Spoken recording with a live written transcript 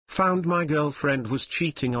Found my girlfriend was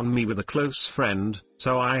cheating on me with a close friend,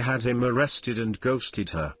 so I had him arrested and ghosted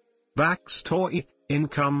her. Backstory,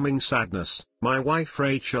 incoming sadness. My wife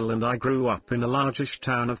Rachel and I grew up in a largish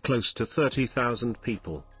town of close to 30,000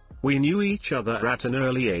 people. We knew each other at an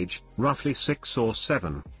early age, roughly 6 or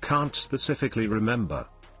 7, can't specifically remember.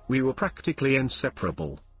 We were practically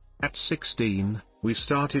inseparable. At 16, we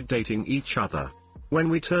started dating each other. When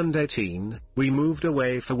we turned 18, we moved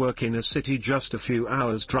away for work in a city just a few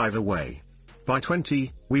hours' drive away. By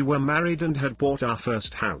 20, we were married and had bought our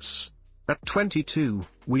first house. At 22,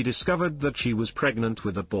 we discovered that she was pregnant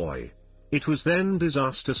with a boy. It was then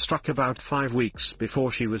disaster struck about 5 weeks before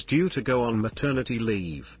she was due to go on maternity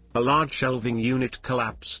leave. A large shelving unit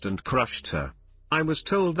collapsed and crushed her. I was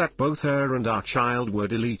told that both her and our child were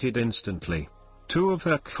deleted instantly. 2 of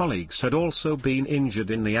her colleagues had also been injured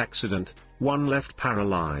in the accident, one left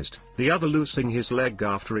paralyzed, the other losing his leg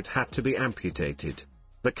after it had to be amputated.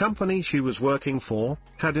 The company she was working for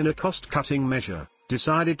had, in a cost-cutting measure,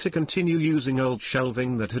 decided to continue using old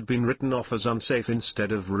shelving that had been written off as unsafe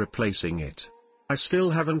instead of replacing it. I still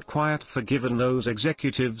haven't quite forgiven those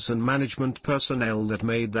executives and management personnel that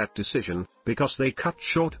made that decision, because they cut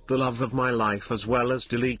short the love of my life as well as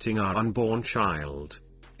deleting our unborn child.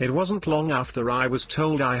 It wasn't long after I was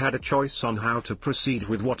told I had a choice on how to proceed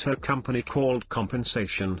with what her company called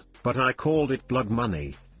compensation, but I called it blood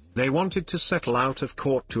money. They wanted to settle out of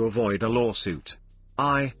court to avoid a lawsuit.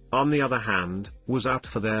 I, on the other hand, was out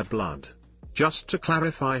for their blood. Just to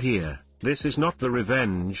clarify here, this is not the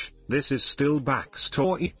revenge, this is still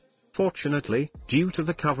backstory. Fortunately, due to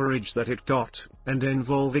the coverage that it got, and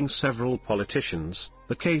involving several politicians,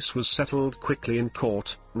 the case was settled quickly in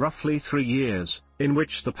court, roughly 3 years, in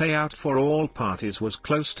which the payout for all parties was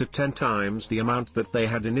close to 10 times the amount that they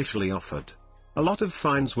had initially offered. A lot of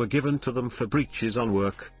fines were given to them for breaches on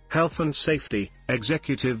work, health and safety,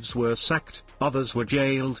 executives were sacked, others were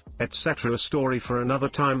jailed, etc. A story for another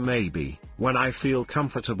time maybe, when I feel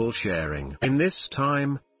comfortable sharing. In this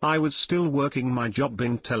time, I was still working my job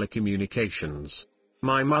in telecommunications.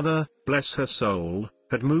 My mother, bless her soul,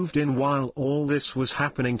 had moved in while all this was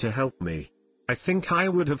happening to help me. I think I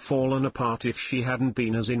would have fallen apart if she hadn't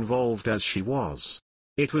been as involved as she was.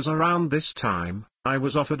 It was around this time, I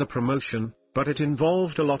was offered a promotion, but it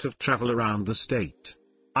involved a lot of travel around the state.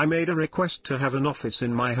 I made a request to have an office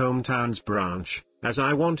in my hometown's branch, as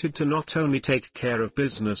I wanted to not only take care of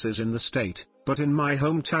businesses in the state, but in my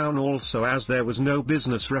hometown also, as there was no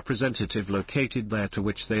business representative located there, to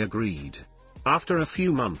which they agreed. After a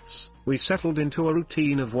few months, we settled into a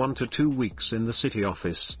routine of 1 to 2 weeks in the city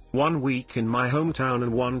office, 1 week in my hometown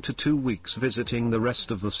and 1 to 2 weeks visiting the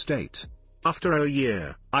rest of the state. After a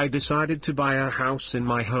year, I decided to buy a house in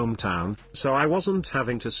my hometown, so I wasn't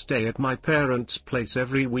having to stay at my parents' place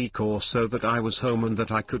every week, or so that I was home and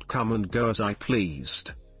that I could come and go as I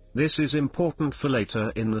pleased. This is important for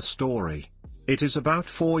later in the story. It is about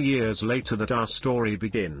 4 years later that our story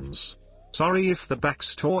begins. Sorry if the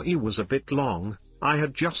backstory was a bit long. I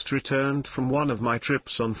had just returned from one of my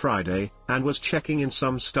trips on Friday, and was checking in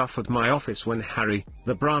some stuff at my office when Harry,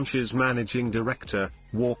 the branch's managing director,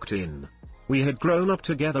 walked in. We had grown up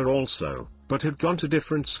together also, but had gone to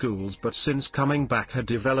different schools, but since coming back had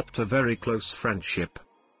developed a very close friendship.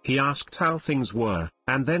 He asked how things were,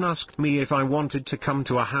 and then asked me if I wanted to come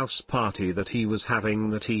to a house party that he was having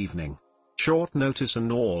that evening. Short notice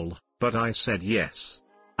and all, but I said yes.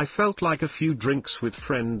 I felt like a few drinks with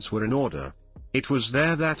friends were in order. It was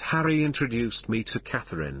there that Harry introduced me to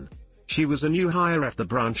Catherine. She was a new hire at the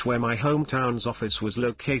branch where my hometown's office was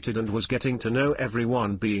located and was getting to know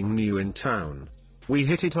everyone, being new in town. We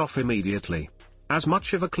hit it off immediately. As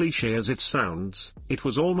much of a cliché as it sounds, it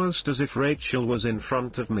was almost as if Rachel was in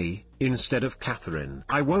front of me, instead of Catherine.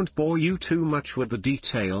 I won't bore you too much with the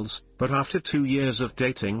details, but after 2 years of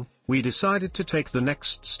dating, we decided to take the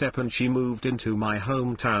next step and she moved into my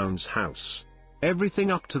hometown's house.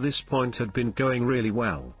 Everything up to this point had been going really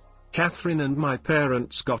well. Catherine and my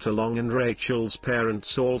parents got along, and Rachel's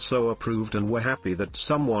parents also approved and were happy that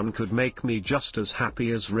someone could make me just as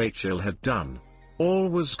happy as Rachel had done. All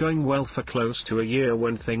was going well for close to a year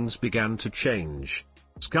when things began to change.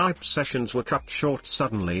 Skype sessions were cut short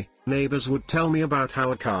suddenly. Neighbors would tell me about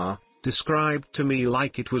how a car, described to me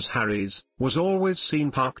like it was Harry's, was always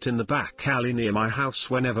seen parked in the back alley near my house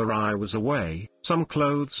whenever I was away. Some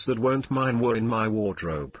clothes that weren't mine were in my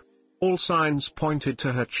wardrobe. All signs pointed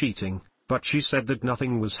to her cheating, but she said that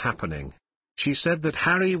nothing was happening. She said that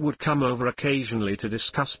Harry would come over occasionally to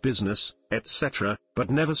discuss business, etc., but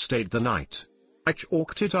never stayed the night. I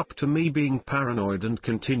chalked it up to me being paranoid and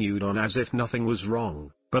continued on as if nothing was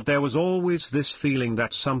wrong, but there was always this feeling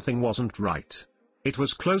that something wasn't right. It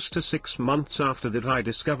was close to 6 months after that I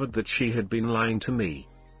discovered that she had been lying to me.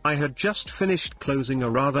 I had just finished closing a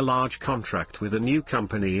rather large contract with a new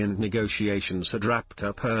company and negotiations had wrapped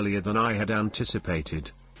up earlier than I had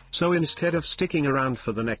anticipated. So instead of sticking around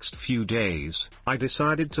for the next few days, I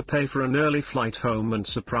decided to pay for an early flight home and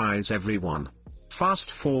surprise everyone.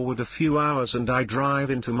 Fast forward a few hours and I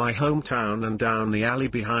drive into my hometown and down the alley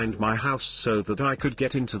behind my house so that I could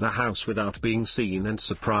get into the house without being seen and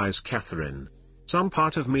surprise Catherine. Some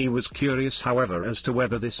part of me was curious, however, as to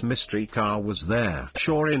whether this mystery car was there.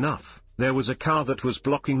 Sure enough, there was a car that was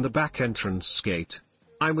blocking the back entrance gate.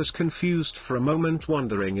 I was confused for a moment,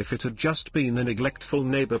 wondering if it had just been a neglectful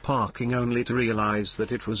neighbor parking, only to realize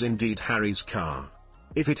that it was indeed Harry's car.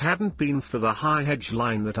 If it hadn't been for the high hedge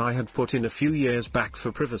line that I had put in a few years back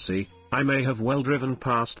for privacy, I may have well driven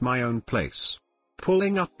past my own place.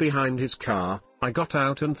 Pulling up behind his car, I got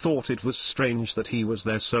out and thought it was strange that he was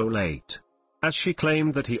there so late, as she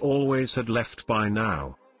claimed that he always had left by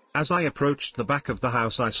now. As I approached the back of the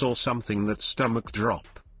house, I saw something that stomach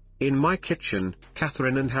drop. In my kitchen,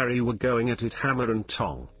 Catherine and Harry were going at it hammer and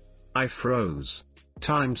tong. I froze.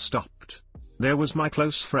 Time stopped. There was my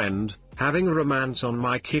close friend, having a romance on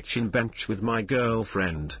my kitchen bench with my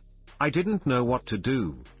girlfriend. I didn't know what to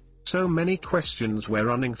do. So many questions were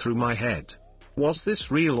running through my head. Was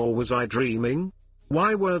this real or was I dreaming?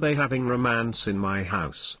 Why were they having romance in my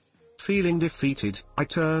house? Feeling defeated, I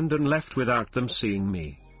turned and left without them seeing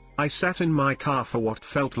me. I sat in my car for what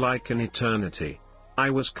felt like an eternity. I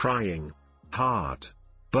was crying hard.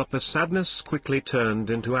 But the sadness quickly turned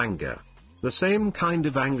into anger. The same kind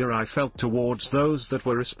of anger I felt towards those that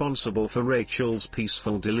were responsible for Rachel's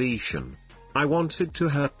peaceful deletion. I wanted to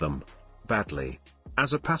hurt them. Badly.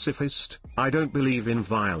 As a pacifist, I don't believe in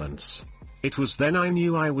violence. It was then I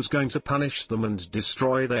knew I was going to punish them and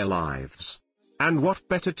destroy their lives. And what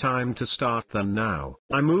better time to start than now?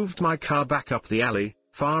 I moved my car back up the alley,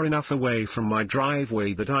 far enough away from my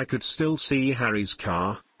driveway that I could still see Harry's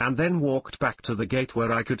car, and then walked back to the gate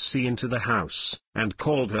where I could see into the house, and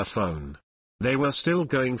called her phone. They were still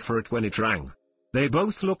going for it when it rang. They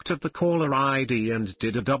both looked at the caller ID and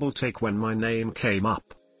did a double take when my name came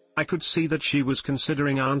up. I could see that she was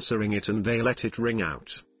considering answering it and they let it ring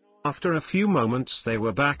out. After a few moments they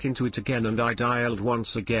were back into it again and I dialed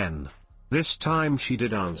once again. This time she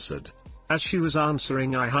did answered. As she was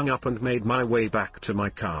answering, I hung up and made my way back to my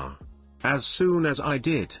car. As soon as I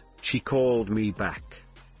did, she called me back.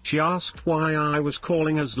 She asked why I was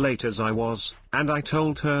calling as late as I was, and I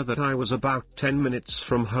told her that I was about 10 minutes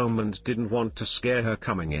from home and didn't want to scare her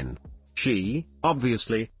coming in. She,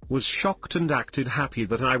 obviously, was shocked and acted happy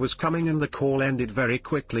that I was coming, and the call ended very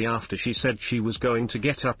quickly after she said she was going to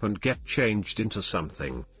get up and get changed into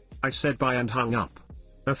something. I said bye and hung up.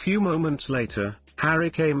 A few moments later,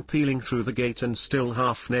 Harry came peeling through the gate and still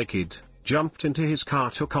half naked, jumped into his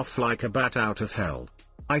car, took off like a bat out of hell.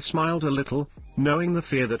 I smiled a little, knowing the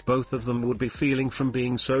fear that both of them would be feeling from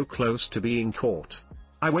being so close to being caught.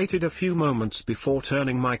 I waited a few moments before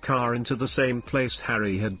turning my car into the same place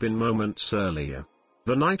Harry had been moments earlier.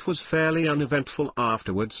 The night was fairly uneventful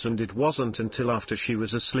afterwards, and it wasn't until after she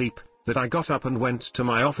was asleep that I got up and went to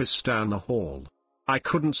my office down the hall. I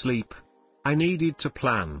couldn't sleep. I needed to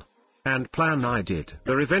plan. And plan I did.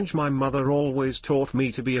 The revenge my mother always taught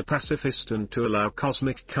me to be a pacifist and to allow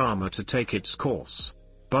cosmic karma to take its course.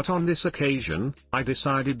 But on this occasion, I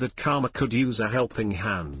decided that karma could use a helping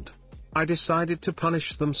hand. I decided to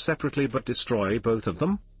punish them separately but destroy both of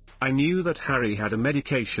them. I knew that Harry had a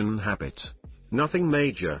medication habit. Nothing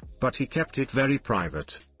major, but he kept it very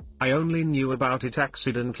private. I only knew about it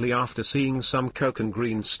accidentally after seeing some coke and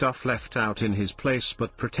green stuff left out in his place,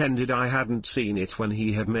 but pretended I hadn't seen it when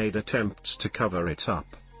he had made attempts to cover it up.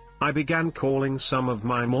 I began calling some of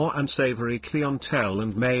my more unsavory clientele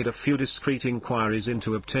and made a few discreet inquiries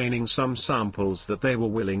into obtaining some samples that they were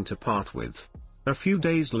willing to part with. A few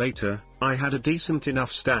days later, I had a decent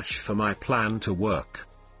enough stash for my plan to work.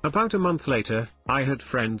 About a month later, I had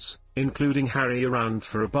friends, including Harry, around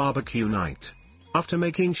for a barbecue night. After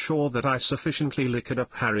making sure that I sufficiently liquored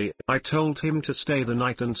up Harry, I told him to stay the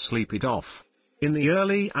night and sleep it off. In the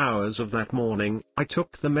early hours of that morning, I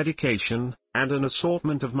took the medication, and an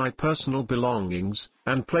assortment of my personal belongings,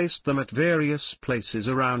 and placed them at various places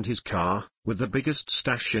around his car, with the biggest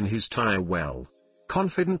stash in his tire well.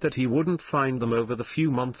 Confident that he wouldn't find them over the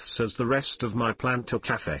few months as the rest of my plan took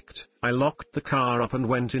effect, I locked the car up and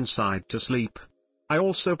went inside to sleep. I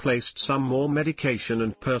also placed some more medication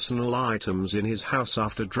and personal items in his house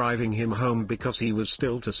after driving him home because he was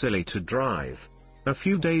still too silly to drive. A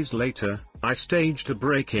few days later, I staged a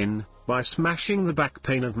break-in, by smashing the back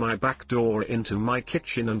pane of my back door into my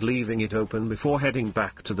kitchen and leaving it open before heading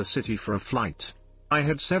back to the city for a flight. I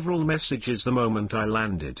had several messages the moment I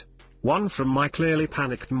landed. One from my clearly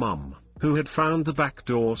panicked mum, who had found the back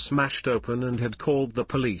door smashed open and had called the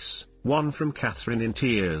police, one from Catherine in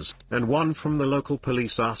tears, and one from the local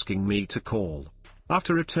police asking me to call.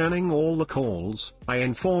 After returning all the calls, I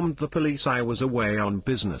informed the police I was away on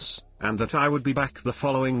business, and that I would be back the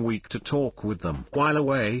following week to talk with them. While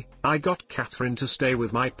away, I got Catherine to stay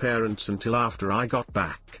with my parents until after I got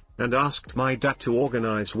back, and asked my dad to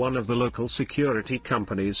organize one of the local security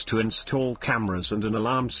companies to install cameras and an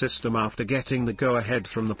alarm system after getting the go-ahead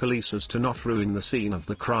from the police as to not ruin the scene of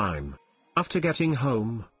the crime. After getting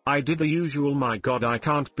home, I did the usual "my God, I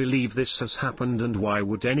can't believe this has happened and why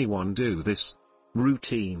would anyone do this?"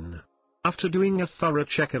 routine. After doing a thorough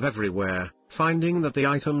check of everywhere, finding that the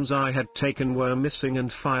items I had taken were missing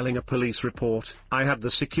and filing a police report, I had the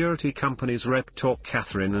security company's rep talk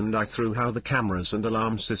Catherine and I through how the cameras and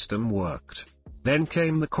alarm system worked. Then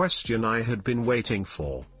came the question I had been waiting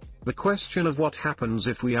for. The question of what happens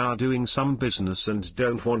if we are doing some business and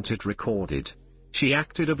don't want it recorded. She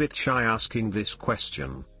acted a bit shy asking this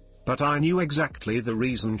question. But I knew exactly the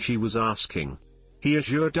reason she was asking. He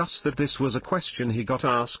assured us that this was a question he got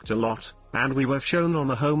asked a lot, and we were shown on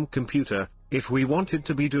the home computer, if we wanted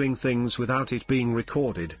to be doing things without it being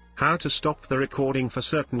recorded, how to stop the recording for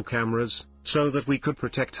certain cameras, so that we could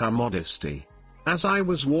protect our modesty. As I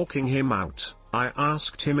was walking him out, I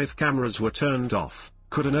asked him if cameras were turned off,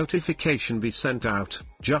 could a notification be sent out,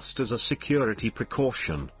 just as a security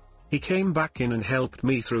precaution. He came back in and helped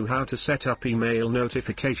me through how to set up email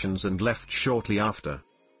notifications and left shortly after.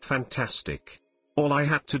 Fantastic. All I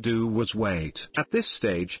had to do was wait. At this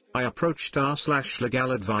stage, I approached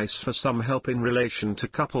r/LegalAdivce for some help in relation to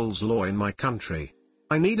couples law in my country.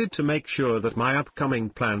 I needed to make sure that my upcoming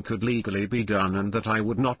plan could legally be done and that I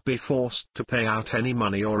would not be forced to pay out any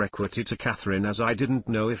money or equity to Catherine, as I didn't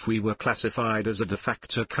know if we were classified as a de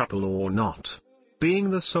facto couple or not.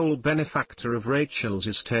 Being the sole benefactor of Rachel's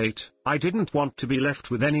estate, I didn't want to be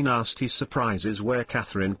left with any nasty surprises where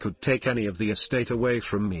Catherine could take any of the estate away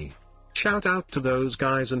from me. Shout out to those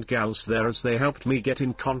guys and gals there, as they helped me get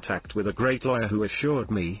in contact with a great lawyer who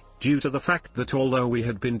assured me, due to the fact that although we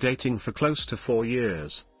had been dating for close to 4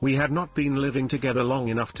 years, we had not been living together long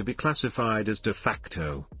enough to be classified as de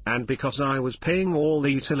facto, and because I was paying all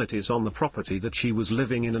the utilities on the property that she was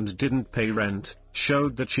living in and didn't pay rent,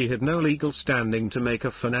 showed that she had no legal standing to make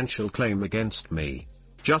a financial claim against me.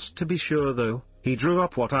 Just to be sure though, he drew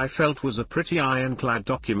up what I felt was a pretty ironclad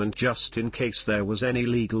document just in case there was any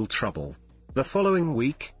legal trouble. The following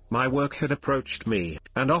week, my work had approached me,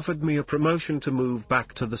 and offered me a promotion to move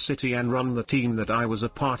back to the city and run the team that I was a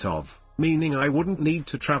part of, meaning I wouldn't need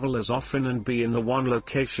to travel as often and be in the one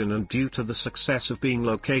location, and due to the success of being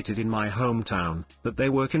located in my hometown, that they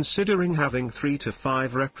were considering having 3 to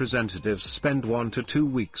 5 representatives spend 1 to 2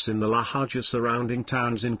 weeks in the larger surrounding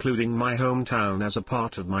towns including my hometown as a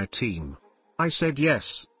part of my team. I said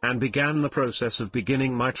yes, and began the process of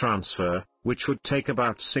beginning my transfer, which would take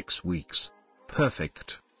about 6 weeks.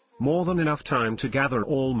 Perfect. More than enough time to gather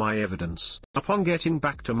all my evidence. Upon getting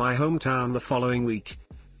back to my hometown the following week,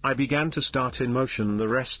 I began to start in motion the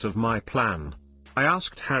rest of my plan. I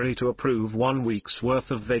asked Harry to approve 1 week's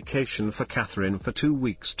worth of vacation for Catherine for 2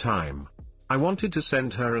 weeks' time. I wanted to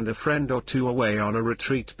send her and a friend or two away on a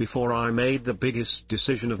retreat before I made the biggest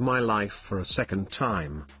decision of my life for a second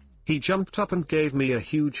time. He jumped up and gave me a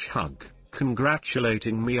huge hug,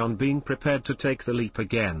 congratulating me on being prepared to take the leap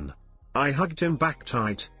again. I hugged him back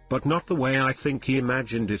tight, but not the way I think he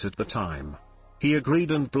imagined it at the time. He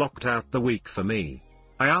agreed and blocked out the week for me.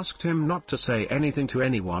 I asked him not to say anything to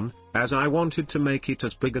anyone, as I wanted to make it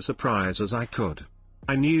as big a surprise as I could.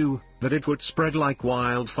 I knew that it would spread like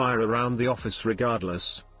wildfire around the office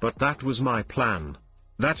regardless, but that was my plan.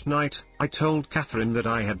 That night, I told Catherine that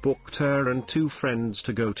I had booked her and 2 friends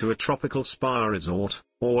to go to a tropical spa resort,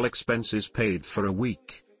 all expenses paid, for a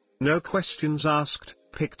week. No questions asked,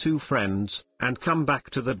 pick 2 friends, and come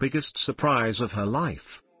back to the biggest surprise of her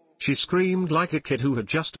life. She screamed like a kid who had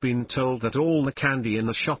just been told that all the candy in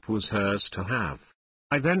the shop was hers to have.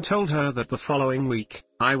 I then told her that the following week,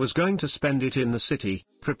 I was going to spend it in the city,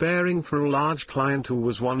 preparing for a large client who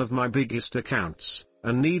was one of my biggest accounts,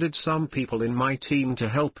 and needed some people in my team to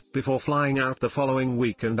help before flying out the following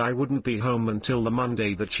week, and I wouldn't be home until the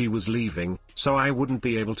Monday that she was leaving, so I wouldn't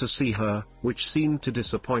be able to see her, which seemed to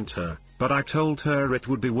disappoint her, but I told her it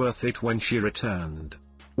would be worth it when she returned.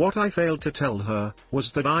 What I failed to tell her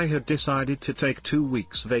was that I had decided to take 2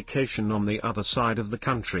 weeks vacation on the other side of the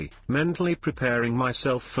country, mentally preparing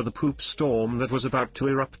myself for the poop storm that was about to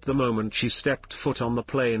erupt the moment she stepped foot on the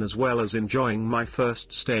plane, as well as enjoying my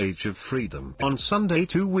first stage of freedom. On Sunday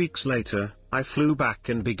 2 weeks later, I flew back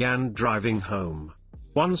and began driving home.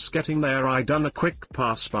 Once getting there, I done a quick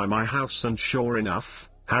pass by my house, and sure enough,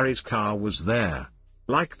 Harry's car was there.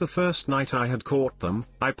 Like the first night I had caught them,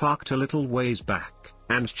 I parked a little ways back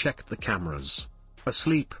and checked the cameras.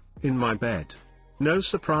 Asleep, in my bed. No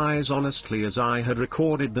surprise honestly, as I had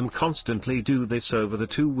recorded them constantly do this over the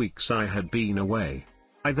 2 weeks I had been away.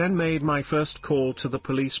 I then made my first call to the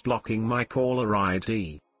police, blocking my caller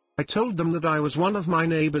ID. I told them that I was one of my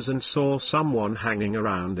neighbors and saw someone hanging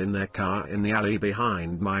around in their car in the alley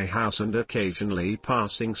behind my house and occasionally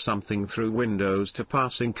passing something through windows to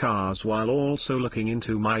passing cars while also looking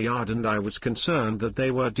into my yard, and I was concerned that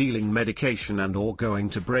they were dealing medication and or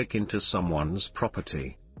going to break into someone's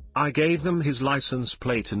property. I gave them his license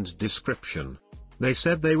plate and description. They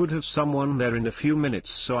said they would have someone there in a few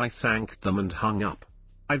minutes, so I thanked them and hung up.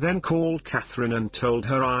 I then called Catherine and told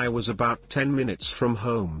her I was about 10 minutes from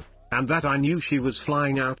home, and that I knew she was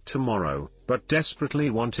flying out tomorrow, but desperately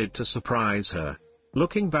wanted to surprise her.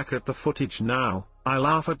 Looking back at the footage now, I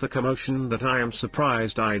laugh at the commotion that I am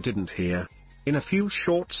surprised I didn't hear. In a few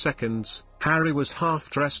short seconds, Harry was half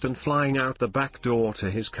dressed and flying out the back door to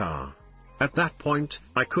his car. At that point,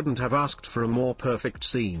 I couldn't have asked for a more perfect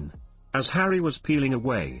scene. As Harry was peeling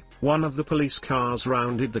away, one of the police cars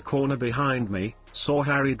rounded the corner behind me, saw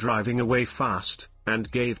Harry driving away fast,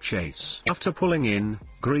 and gave chase. After pulling in,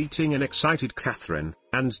 greeting an excited Catherine,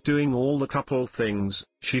 and doing all the couple things,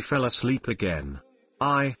 she fell asleep again.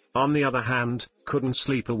 I, on the other hand, couldn't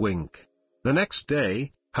sleep a wink. The next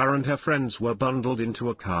day, her and her friends were bundled into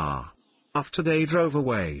a car. After they drove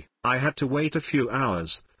away, I had to wait a few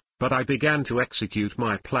hours, but I began to execute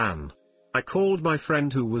my plan. I called my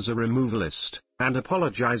friend who was a removalist, and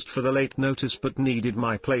apologized for the late notice but needed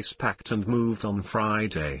my place packed and moved on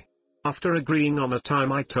Friday. After agreeing on a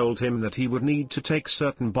time, I told him that he would need to take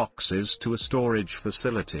certain boxes to a storage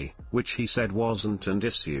facility, which he said wasn't an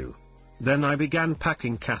issue. Then I began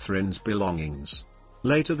packing Catherine's belongings.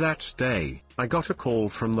 Later that day, I got a call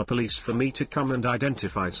from the police for me to come and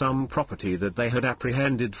identify some property that they had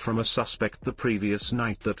apprehended from a suspect the previous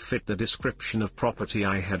night that fit the description of property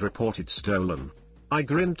I had reported stolen. I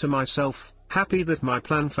grinned to myself, happy that my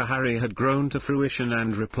plan for Harry had grown to fruition,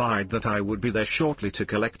 and replied that I would be there shortly to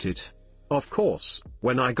collect it. Of course,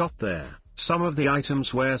 when I got there, some of the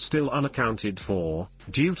items were still unaccounted for,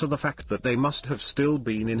 due to the fact that they must have still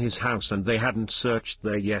been in his house and they hadn't searched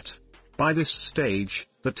there yet. By this stage,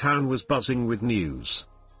 the town was buzzing with news.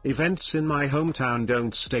 Events in my hometown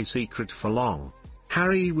don't stay secret for long.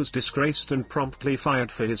 Harry was disgraced and promptly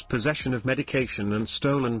fired for his possession of medication and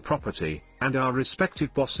stolen property, and our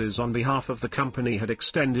respective bosses on behalf of the company had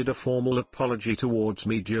extended a formal apology towards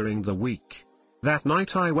me during the week. That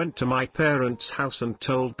night I went to my parents' house and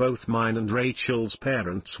told both mine and Rachel's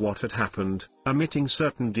parents what had happened, omitting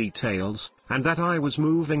certain details, and that I was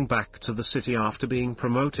moving back to the city after being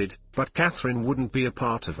promoted, but Catherine wouldn't be a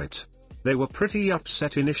part of it. They were pretty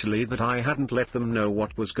upset initially that I hadn't let them know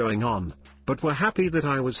what was going on, but were happy that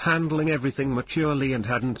I was handling everything maturely and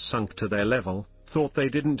hadn't sunk to their level, thought they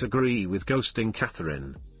didn't agree with ghosting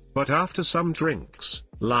Catherine. But after some drinks,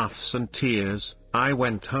 laughs and tears, I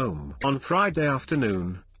went home. On Friday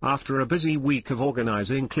afternoon, after a busy week of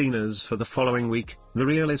organizing cleaners for the following week, the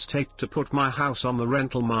real estate to put my house on the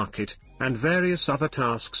rental market, and various other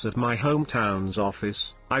tasks at my hometown's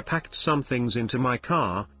office, I packed some things into my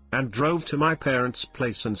car, and drove to my parents'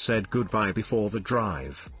 place and said goodbye before the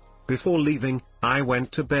drive. Before leaving, I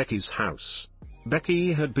went to Becky's house.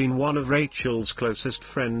 Becky had been one of Rachel's closest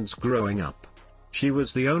friends growing up. She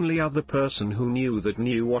was the only other person who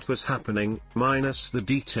knew what was happening, minus the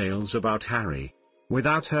details about Harry.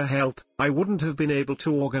 Without her help, I wouldn't have been able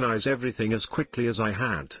to organize everything as quickly as I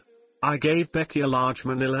had. I gave Becky a large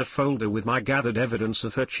manila folder with my gathered evidence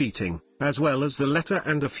of her cheating, as well as the letter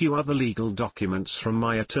and a few other legal documents from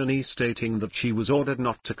my attorney stating that she was ordered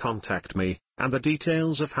not to contact me, and the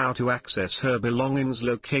details of how to access her belongings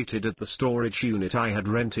located at the storage unit I had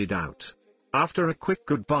rented out. After a quick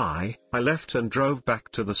goodbye, I left and drove back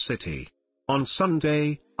to the city. On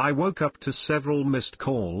Sunday, I woke up to several missed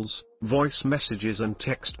calls, voice messages and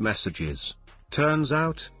text messages. Turns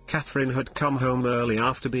out, Catherine had come home early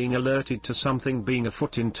after being alerted to something being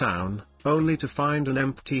afoot in town, only to find an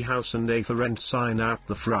empty house and a for rent sign out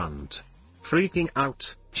the front. Freaking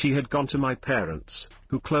out, she had gone to my parents,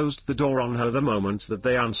 who closed the door on her the moment that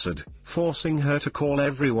they answered, forcing her to call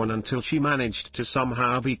everyone until she managed to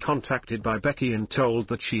somehow be contacted by Becky and told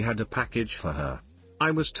that she had a package for her.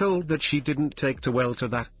 I was told that she didn't take too well to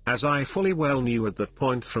that, as I fully well knew at that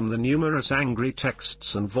point from the numerous angry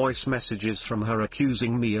texts and voice messages from her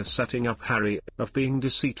accusing me of setting up Harry, of being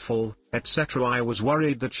deceitful, etc. I was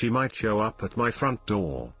worried that she might show up at my front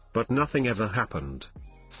door, but nothing ever happened.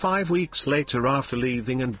 5 weeks later, after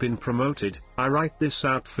leaving and been promoted, I write this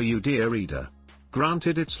out for you, dear reader.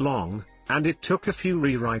 Granted, it's long, and it took a few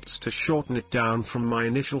rewrites to shorten it down from my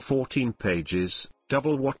initial 14 pages,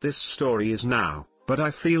 double what this story is now. But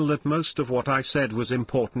I feel that most of what I said was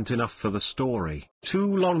important enough for the story.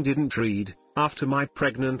 Too long didn't read. After my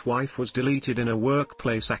pregnant wife was deleted in a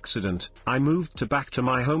workplace accident, I moved back to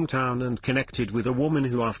my hometown and connected with a woman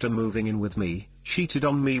who, after moving in with me, cheated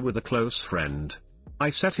on me with a close friend. I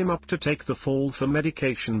set him up to take the fall for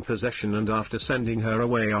medication possession, and after sending her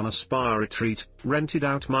away on a spa retreat, rented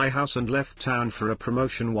out my house and left town for a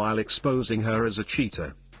promotion while exposing her as a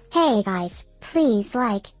cheater. Hey guys, please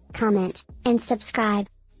like, comment, and subscribe.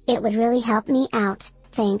 It would really help me out,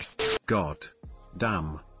 thanks. God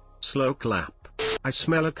damn. Slow clap. I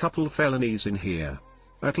smell a couple felonies in here.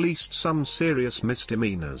 At least some serious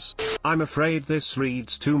misdemeanors. I'm afraid this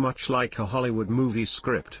reads too much like a Hollywood movie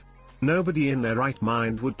script. Nobody in their right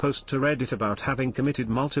mind would post to Reddit about having committed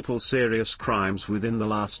multiple serious crimes within the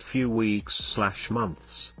last few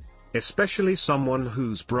weeks/months. Especially someone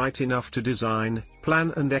who's bright enough to design,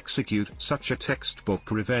 plan and execute such a textbook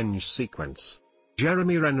revenge sequence.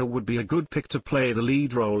 Jeremy Renner would be a good pick to play the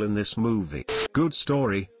lead role in this movie. Good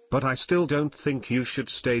story, but I still don't think you should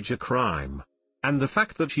stage a crime. And the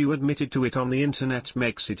fact that you admitted to it on the internet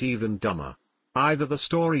makes it even dumber. Either the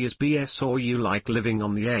story is BS or you like living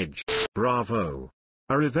on the edge. Bravo.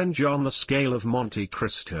 A revenge on the scale of Monte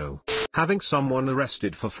Cristo. Having someone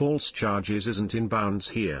arrested for false charges isn't in bounds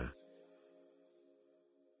here.